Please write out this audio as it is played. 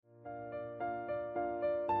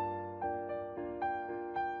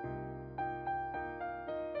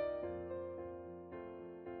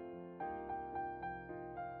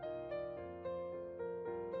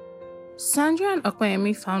Sandra and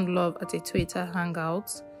Okoyemi found love at a Twitter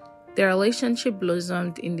hangout. Their relationship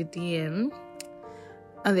blossomed in the DM,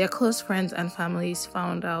 and their close friends and families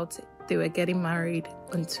found out they were getting married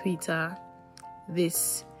on Twitter.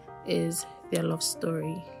 This is their love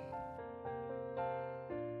story.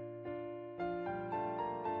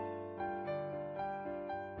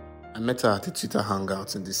 I met her at a Twitter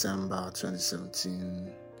hangout in December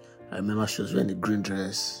 2017. I remember she was wearing a green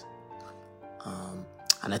dress.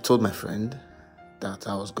 And I told my friend that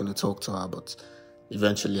I was going to talk to her, but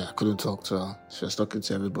eventually I couldn't talk to her. She was talking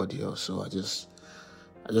to everybody else, so I just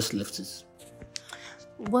left it.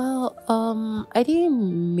 Well, I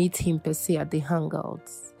didn't meet him per se at the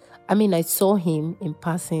hangouts. I mean, I saw him in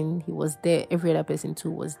passing. He was there. Every other person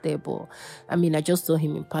too was there, but I mean, I just saw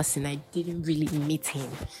him in passing. I didn't really meet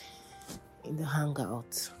him in the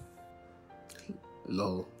hangout.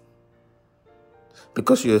 Lol.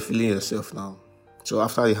 Because you're feeling yourself now. So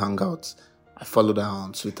after the hangout, I followed her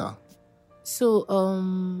on Twitter. So,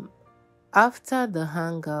 after the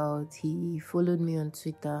hangout, he followed me on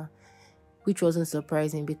Twitter, which wasn't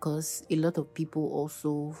surprising because a lot of people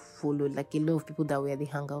also followed, like a lot of people that were at the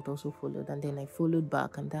hangout also followed, and then I followed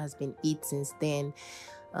back, and that has been it since then.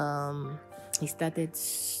 He started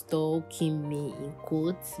stalking me in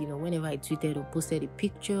quotes, whenever I tweeted or posted a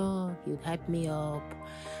picture, he would hype me up,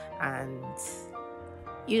 and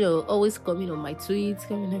always coming on my tweets,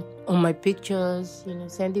 coming on my pictures,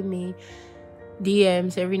 sending me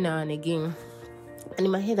DMs every now and again. And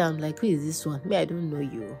in my head, I'm like, who is this one? Me, I don't know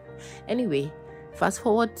you. Anyway, fast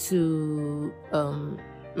forward to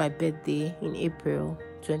my birthday in April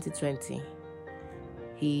 2020.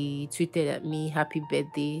 He tweeted at me, happy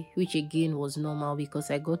birthday, which again was normal because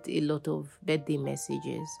I got a lot of birthday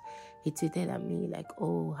messages. He tweeted at me like,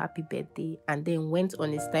 oh, happy birthday, and then went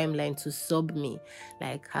on his timeline to sub me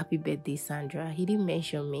like, happy birthday, Sandra. He didn't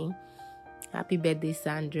mention me. Happy birthday,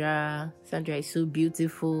 Sandra. Sandra is so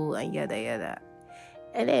beautiful, and yada yada.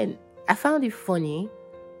 And then I found it funny.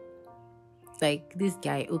 Like, this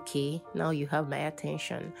guy, okay, now you have my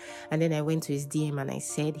attention. And then I went to his DM and I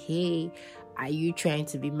said, hey, are you trying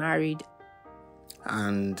to be married?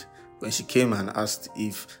 And when she came and asked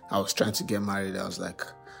if I was trying to get married, I was like,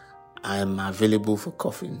 I'm available for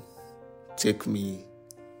coffin. Take me,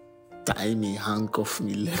 tie me, handcuff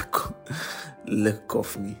me, leg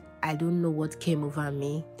cuff me. I don't know what came over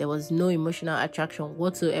me. There was no emotional attraction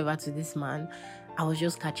whatsoever to this man. I was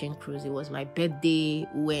just catching cruise. It was my birthday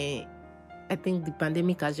where I think the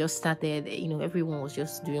pandemic has just started. Everyone was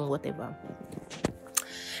just doing whatever.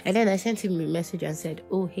 And then I sent him a message and said,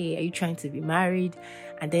 oh, hey, are you trying to be married?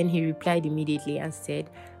 And then he replied immediately and said,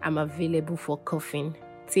 I'm available for coffin.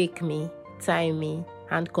 Take me, tie me,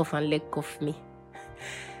 handcuff and leg cuff me.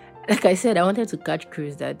 Like I said, I wanted to catch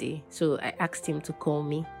cruise that day. So I asked him to call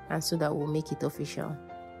me and so that we'll make it official.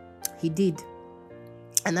 He did.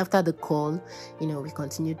 And after the call, we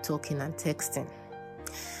continued talking and texting.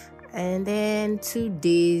 And then 2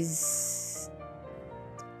 days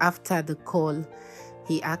after the call,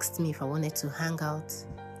 he asked me if I wanted to hang out,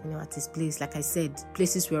 at his place. Like I said,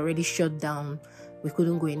 places were already shut down. We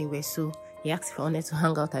couldn't go anywhere. So he asked if I wanted to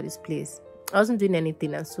hang out at his place. I wasn't doing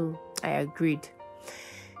anything, and so I agreed.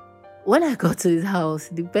 When I got to his house,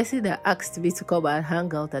 the person that asked me to come and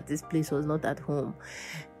hang out at this place was not at home.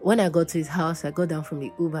 When I got to his house, I got down from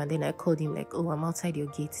the Uber and then I called him like, oh, I'm outside your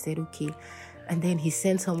gate. He said, okay. And then he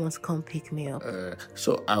sent someone to come pick me up.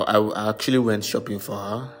 So I actually went shopping for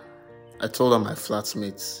her. I told her my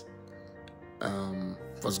flatmate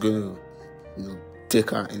was going to take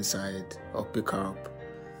her inside or pick her up.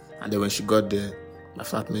 And then when she got there, my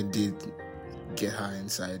flatmate did get her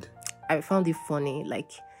inside. I found it funny.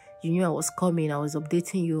 Like, you knew I was coming. I was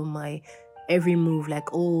updating you on my every move.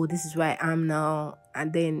 Like, oh, this is where I am now.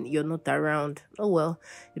 And then you're not around. Oh, well,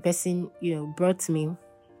 the person, brought me.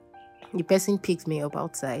 The person picked me up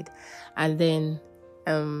outside. And then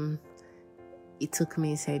he took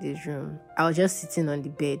me inside his room. I was just sitting on the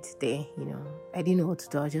bed there, I didn't know what to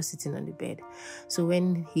do. I was just sitting on the bed. So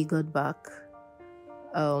when he got back,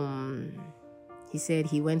 he said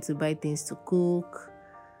he went to buy things to cook,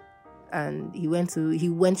 and he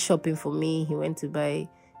went shopping for me. He went to buy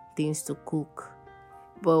things to cook.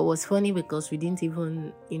 But it was funny because we didn't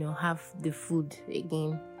even, have the food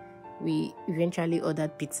again. We eventually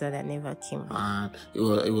ordered pizza that never came. And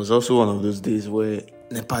it was also one of those days where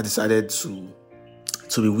NEPA decided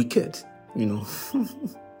to be wicked,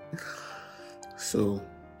 So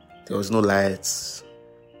there was no lights.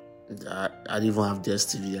 I didn't even have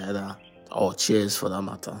DSTV either, or chairs for that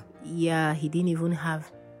matter. Yeah, he didn't even have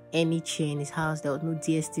any chair in his house. There was no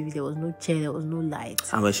DSTV, there was no chair, there was no light.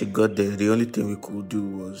 And when she got there, the only thing we could do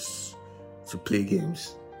was to play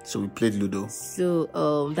games. So we played Ludo.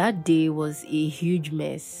 So that day was a huge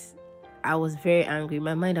mess. I was very angry. In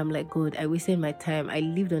my mind, I'm like, God, I wasted my time. I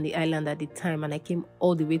lived on the island at the time and I came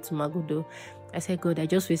all the way to Magodo. I said, God, I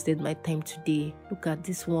just wasted my time today. Look at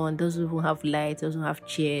this one. Doesn't even have light, doesn't have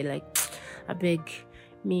chair. Like, I beg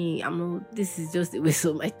me, this is just a waste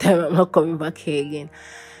of my time. I'm not coming back here again.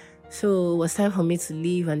 So it was time for me to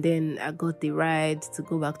leave, and then I got the ride to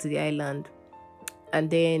go back to the island. And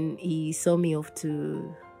then he saw me off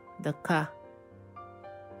to the car.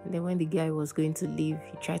 And then when the guy was going to leave,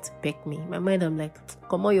 he tried to peck me. In my mind, I'm like,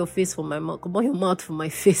 come on your face for my mouth. Come on your mouth for my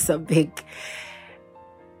face, I beg.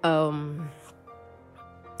 I'd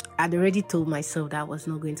already told myself that I was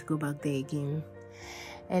not going to go back there again.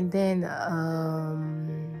 And then I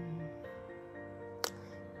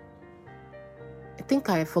think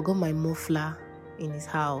I forgot my muffler in his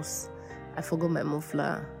house. I forgot my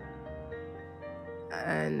muffler.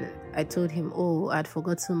 And I told him, I'd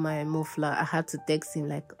forgotten my muffler. I had to text him,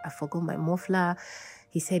 like, I forgot my muffler.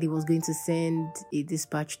 He said he was going to send a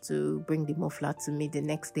dispatch to bring the muffler to me the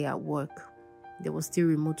next day at work. There was still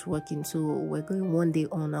remote working, so we're going one day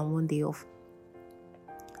on and one day off.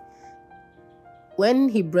 When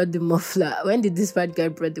he brought the muffler, when the dispatch guy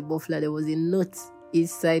brought the muffler, there was a note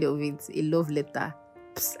inside of it, a love letter.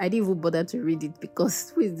 I didn't even bother to read it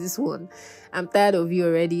because who is this one? I'm tired of you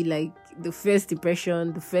already. Like, the first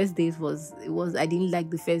impression, the first date I didn't like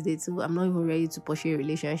the first date, so I'm not even ready to pursue a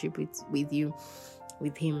relationship with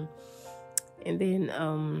him. And then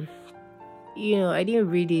I didn't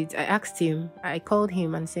read it. I asked him, I called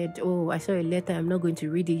him and said, I saw a letter, I'm not going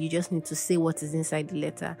to read it, you just need to say what is inside the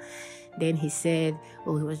letter. Then he said, he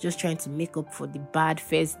was just trying to make up for the bad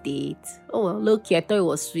first date. Look, I thought it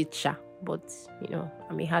was sweet, sha. But,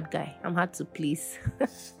 I'm a hard guy. I'm hard to please.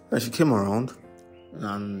 And she came around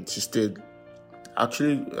and she stayed.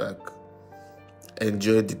 Actually,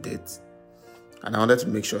 enjoyed the date. And I wanted to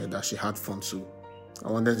make sure that she had fun too.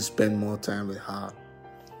 I wanted to spend more time with her.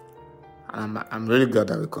 And I'm really glad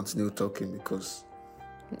that we continue talking because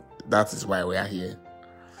that is why we are here.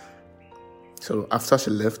 So after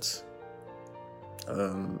she left,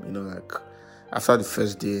 after the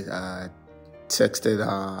first date, I texted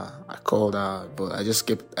her, I called her, but I just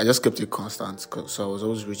kept it constant, so I was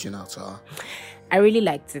always reaching out to her. I really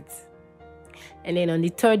liked it. And then on the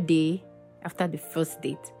third day, after the first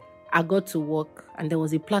date, I got to work and there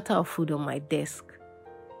was a platter of food on my desk.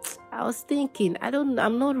 I was thinking,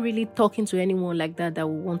 I'm not really talking to anyone like that would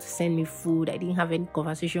want to send me food. I didn't have any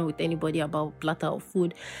conversation with anybody about platter of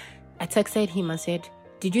food. I texted him and said,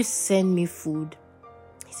 did you send me food?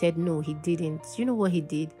 He said, no, he didn't. You know what he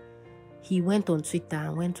did? He went on Twitter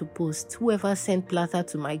and went to post, whoever sent platter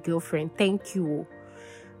to my girlfriend, thank you.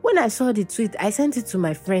 When I saw the tweet, I sent it to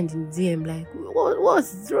my friend in DM, like,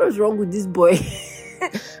 what's wrong with this boy?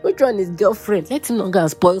 Which one is girlfriend? Let him not go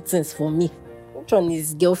and spoil things for me. Which one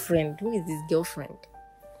is girlfriend? Who is his girlfriend?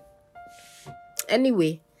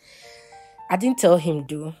 Anyway, I didn't tell him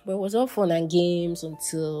though, but it was all fun and games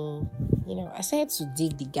until, I started to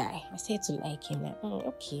dig the guy. I started to like him, like,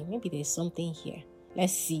 okay, maybe there's something here.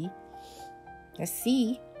 Let's see.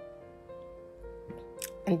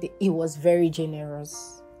 And he was very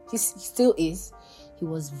generous. He still is. He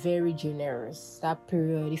was very generous. That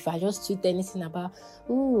period, if I just tweet anything about,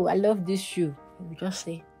 I love this shoe, he would just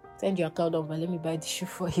say, send your account number, let me buy the shoe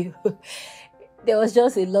for you. There was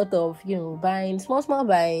just a lot of, buying, small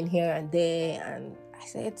buying here and there, and I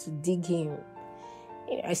started to dig him.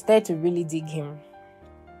 I started to really dig him.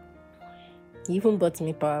 He even bought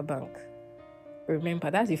me power bank. Remember,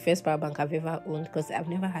 that's the first power bank I've ever owned because I've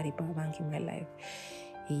never had a power bank in my life.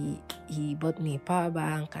 He bought me a power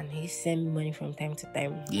bank and he sent me money from time to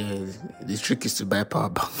time. Yeah, the trick is to buy a power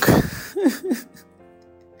bank.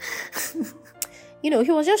 He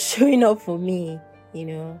was just showing up for me,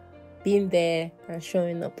 being there and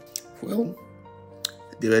showing up. Well,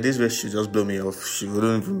 there were days where she just blow me off. She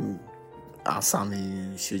wouldn't even answer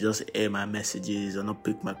me. She would just air my messages and not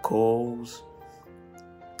pick my calls.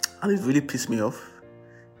 And it really pissed me off.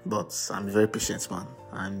 But I'm a very patient man.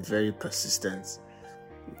 I'm very persistent.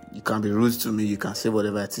 You can be rude to me. You can say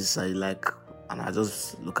whatever it is I like. And I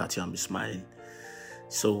just look at you and be smiling.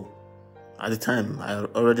 So, at the time, I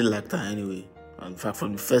already liked her anyway. In fact,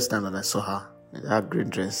 from the first time that I saw her in that green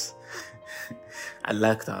dress, I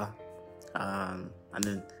liked her. And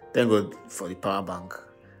then, thank God for the power bank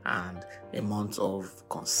and a month of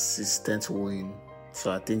consistent wooing.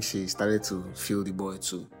 So I think she started to feel the boy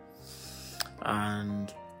too.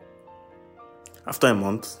 And after a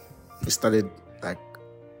month, I started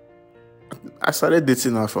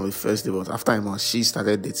dating her from the first day, but after a month, she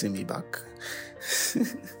started dating me back.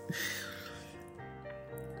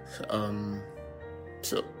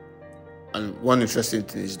 So, and one interesting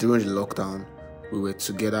thing is during the lockdown, we were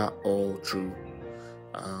together all through.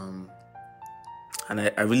 And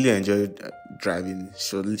I really enjoyed driving.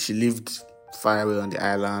 So she lived far away on the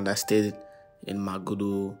island. I stayed in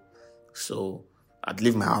Magodo. So I'd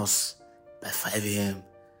leave my house by 5 a.m.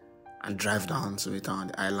 and drive down to it on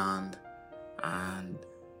the island. And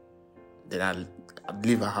then I'd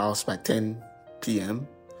leave her house by 10 p.m.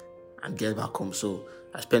 and get back home. So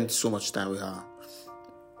I spent so much time with her.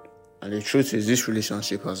 And the truth is, this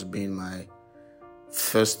relationship has been my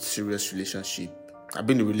first serious relationship. I've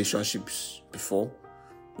been in relationships before.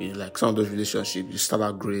 Like some of those relationships, you start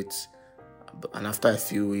out great, and after a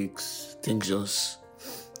few weeks, things just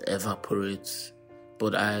evaporate.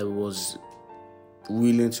 But I was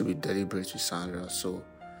willing to be deliberate with Sandra, so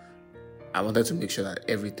I wanted to make sure that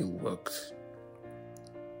everything worked.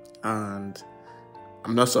 And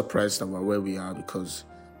I'm not surprised about where we are, because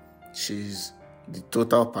she's the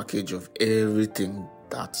total package of everything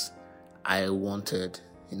that I wanted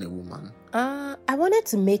in a woman. I wanted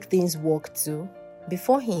to make things work too.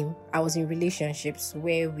 Before him, I was in relationships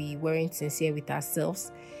where we weren't sincere with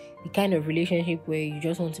ourselves. The kind of relationship where you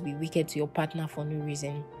just want to be wicked to your partner for no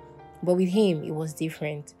reason. But with him, it was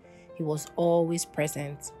different. He was always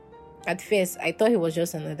present. At first, I thought he was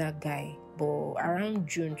just another guy. But around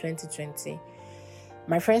June 2020,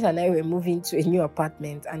 my friends and I were moving to a new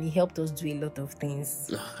apartment, and he helped us do a lot of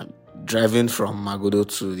things. Driving from Magodo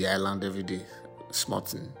to the island every day, smart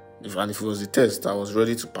thing. If it was a test, I was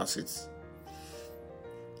ready to pass it.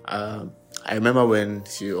 I remember when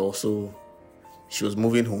she was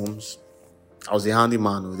moving homes. I was the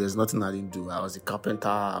handyman. There's nothing I didn't do. I was the carpenter.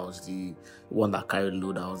 I was the one that carried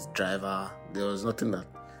load. I was the driver. There was nothing that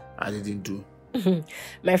I didn't do.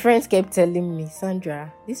 My friends kept telling me,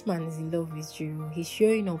 Sandra, this man is in love with you. He's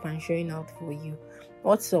showing up and showing out for you.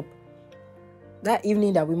 What's up? That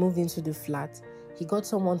evening that we moved into the flat, he got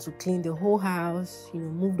someone to clean the whole house,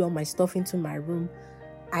 moved all my stuff into my room.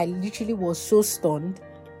 I literally was so stunned.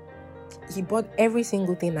 He bought every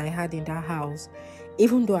single thing I had in that house,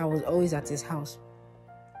 even though I was always at his house.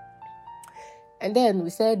 And then we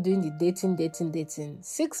started doing the dating.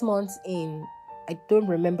 6 months in, I don't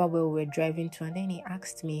remember where we were driving to, and then he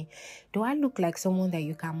asked me, do I look like someone that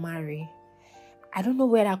you can marry? I don't know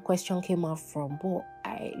where that question came out from, but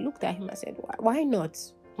I looked at him and said, why not?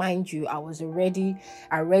 Mind you, I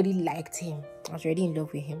already liked him. I was already in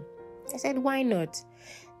love with him. I said, why not?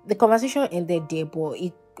 The conversation ended there, but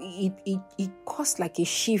it caused like a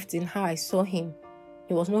shift in how I saw him.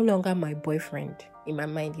 He was no longer my boyfriend. In my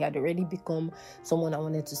mind, he had already become someone I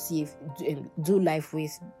wanted to see do life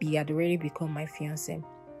with. He had already become my fiancé.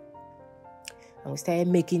 And we started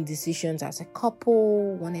making decisions as a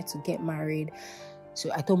couple, wanted to get married.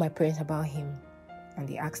 So I told my parents about him, and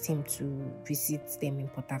they asked him to visit them in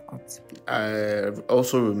Port Harcourt. I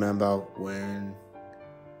also remember when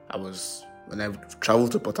I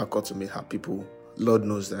traveled to Port Harcourt to meet her people. Lord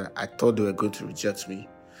knows that I thought they were going to reject me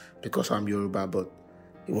because I'm Yoruba, but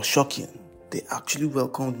it was shocking. They actually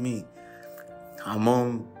welcomed me. Her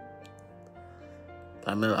mom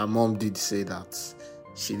did say that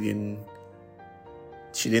she didn't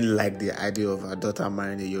like the idea of her daughter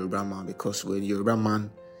marrying a Yoruba man, because when Yoruba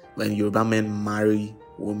men marry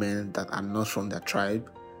women that are not from their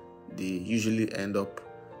tribe, they usually end up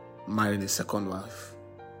marrying a second wife.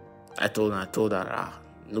 I told her,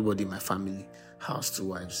 nobody in my family has 2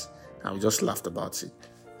 wives. And we just laughed about it.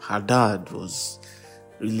 Her dad was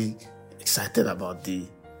really excited about the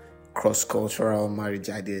cross-cultural marriage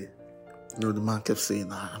idea. The man kept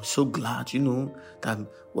saying, I'm so glad, that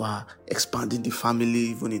we're expanding the family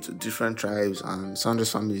even into different tribes. And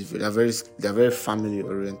Sandra's family, they're very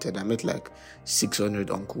family-oriented. I met like 600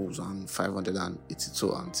 uncles and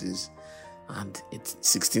 582 aunties. And it's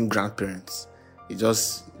 16 grandparents. It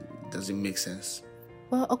just doesn't make sense.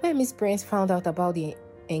 Well, Okpeyemi's parents found out about the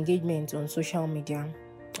engagement on social media.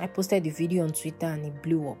 I posted the video on Twitter and it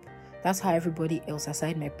blew up. That's how everybody else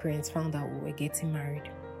aside my parents found out we were getting married.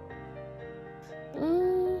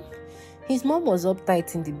 His mom was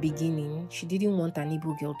uptight in the beginning. She didn't want an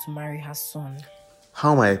Igbo girl to marry her son.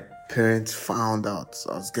 How my parents found out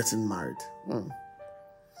I was getting married?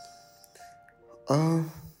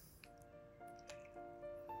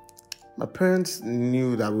 My parents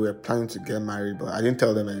knew that we were planning to get married, but I didn't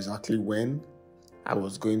tell them exactly when I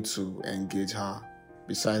was going to engage her.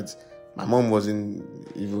 Besides, my mom wasn't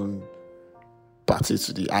even party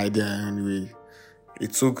to the idea anyway.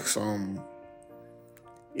 It took some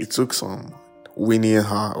winning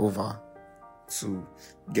her over to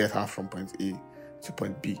get her from point A to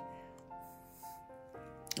point B.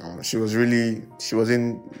 She was very,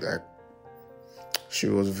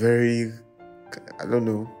 I don't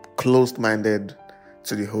know, closed-minded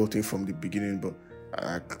to the whole thing from the beginning, but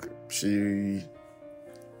I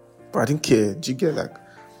didn't care. Do you get,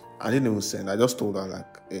 I didn't even send. I just told her,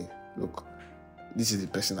 hey, look, this is the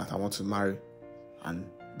person that I want to marry, and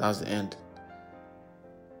that's the end.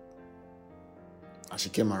 And she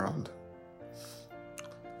came around.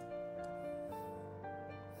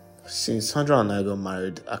 Since Sandra and I got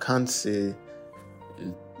married, I can't say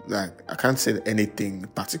anything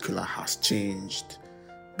particular has changed,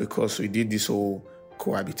 because we did this whole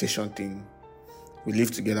cohabitation thing. We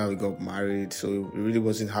lived together, we got married, so it really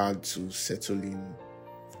wasn't hard to settle in.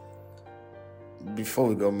 Before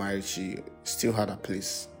we got married, she still had a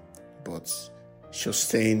place, but she was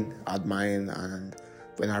staying at mine, and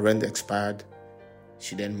when her rent expired,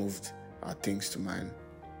 she then moved her things to mine.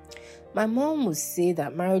 My mom would say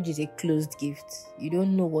that marriage is a closed gift. You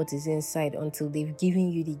don't know what is inside until they've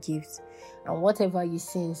given you the gift. And whatever you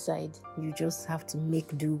see inside, you just have to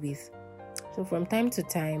make do with. So from time to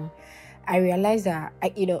time, I realized that I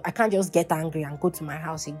can't just get angry and go to my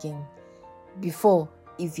house again. Before,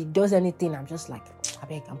 if he does anything, I'm just like,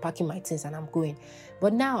 I'm packing my things and I'm going.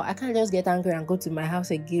 But now I can't just get angry and go to my house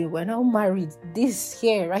again. We're now married.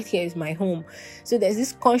 Right here is my home. So there's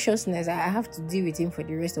this consciousness I have to deal with him for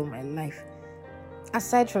the rest of my life.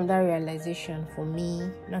 Aside from that realization, for me,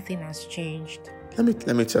 nothing has changed.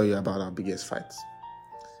 Let me tell you about our biggest fights.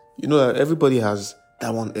 Everybody has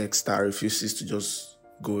that one ex that refuses to just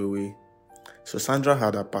go away. So Sandra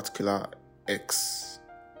had a particular ex,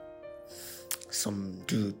 some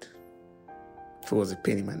dude who was a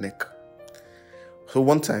pain in my neck. So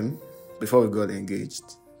one time, before we got engaged,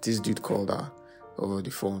 this dude called her over the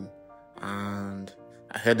phone, and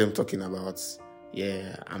I heard them talking about,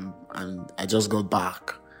 and I just got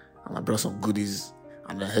back, and I brought some goodies,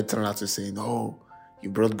 and I heard her to say, no,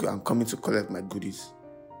 I'm coming to collect my goodies.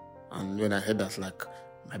 And when I heard that,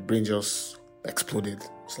 my brain just exploded.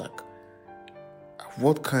 It's like,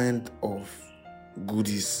 what kind of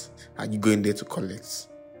goodies are you going there to collect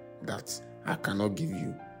that I cannot give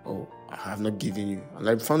you, or I have not given you? And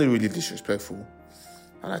I found it really disrespectful.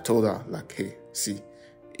 And I told her, hey, see,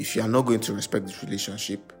 if you are not going to respect this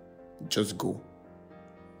relationship, just go.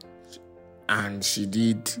 And she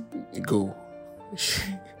did go.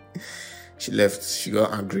 She left. She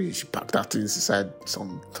got angry. She packed her things inside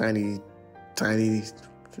some tiny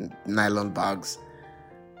nylon bags,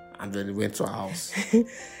 and then went to her house.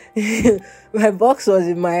 My box was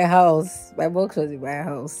in my house. I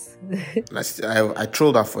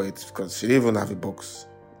trolled her for it, because she didn't even have a box.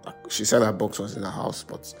 She said her box was in her house,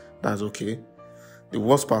 but that's okay. The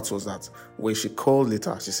worst part was that when she called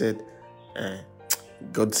later, she said,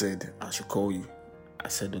 God said I should call you. I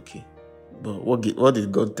said, okay. But what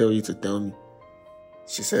did God tell you to tell me?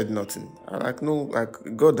 She said nothing. I'm no,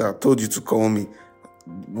 God that told you to call me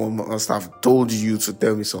must have told you to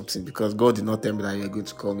tell me something, because God did not tell me that you're going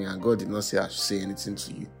to call me, and God did not say I should say anything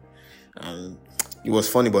to you. And it was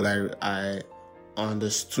funny, but I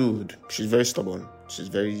understood. She's very stubborn.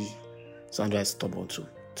 Sandra is stubborn to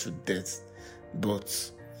death.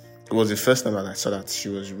 But it was the first time that I saw that she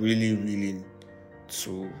was really willing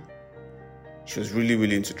to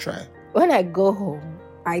try. When I go home,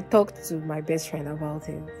 I talked to my best friend about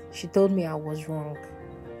it. She told me I was wrong,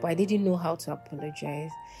 but I didn't know how to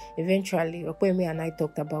apologize. Eventually, Okwemi and I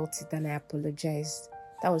talked about it, and I apologized.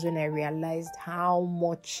 That was when I realized how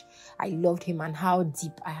much I loved him and how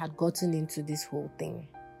deep I had gotten into this whole thing.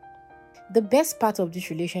 The best part of this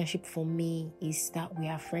relationship for me is that we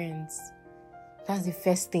are friends. That's the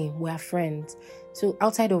first thing. We are friends. So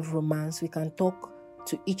outside of romance, we can talk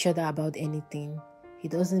to each other about anything. He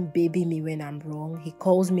doesn't baby me when I'm wrong. He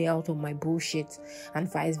calls me out on my bullshit,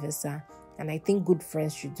 and vice versa. And I think good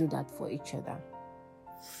friends should do that for each other.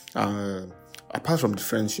 Apart from the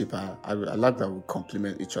friendship, I like that we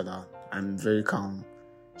complement each other. I'm very calm.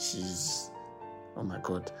 She's, oh my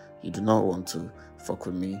God, you do not want to fuck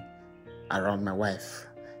with me around my wife,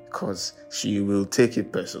 because she will take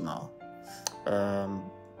it personal.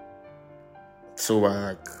 So we're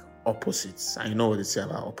like opposites. And you know what they say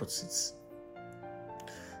about opposites.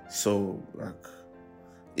 So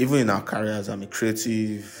even in our careers, I'm a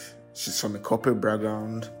creative. She's from a corporate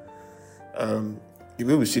background. The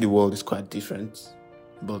way we see the world is quite different,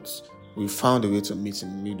 but we found a way to meet in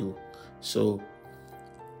the middle. So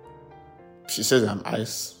she says I'm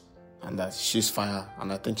ice and that she's fire,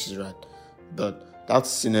 and I think she's right. But that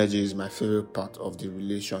synergy is my favorite part of the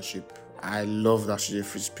relationship. I love that she's a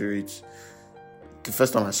free spirit. The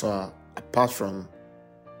first time I saw her, apart from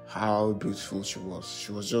how beautiful she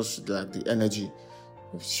was just like the energy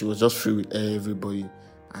She was just free with everybody.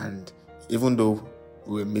 And even though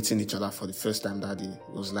we were meeting each other for the first time that day,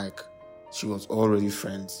 it was like she was already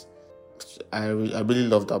friends. I really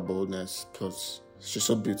love that boldness. Plus, she's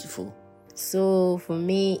so beautiful. So for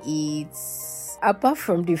me, it's apart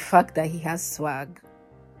from the fact that he has swag,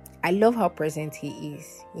 I love how present he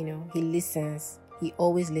is. He listens. He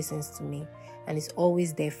always listens to me and is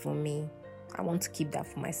always there for me. I want to keep that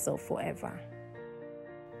for myself forever.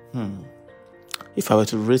 If I were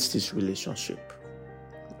to rate this relationship,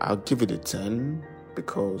 I'll give it a 10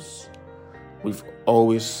 because we've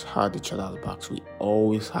always had each other's backs. We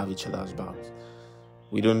always have each other's backs.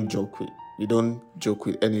 We don't joke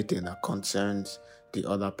with anything that concerns the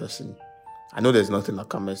other person. I know there's nothing that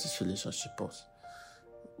can mess this relationship up.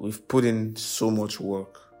 We've put in so much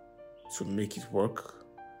work to make it work,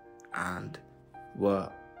 and we're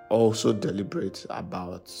also deliberate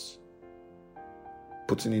about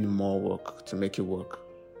putting in more work to make it work.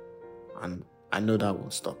 And I know that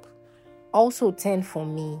won't stop. Also 10 for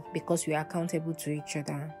me because we are accountable to each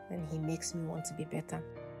other and he makes me want to be better.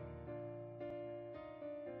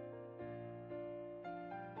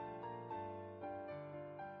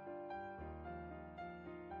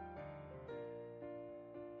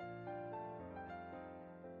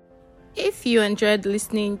 If you enjoyed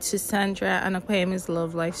listening to Sandra and Akpayemi's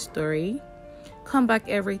love life story, come back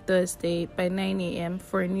every Thursday by 9 a.m.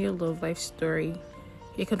 for a new love life story.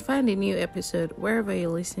 You can find a new episode wherever you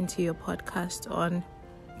listen to your podcast on.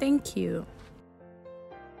 Thank you.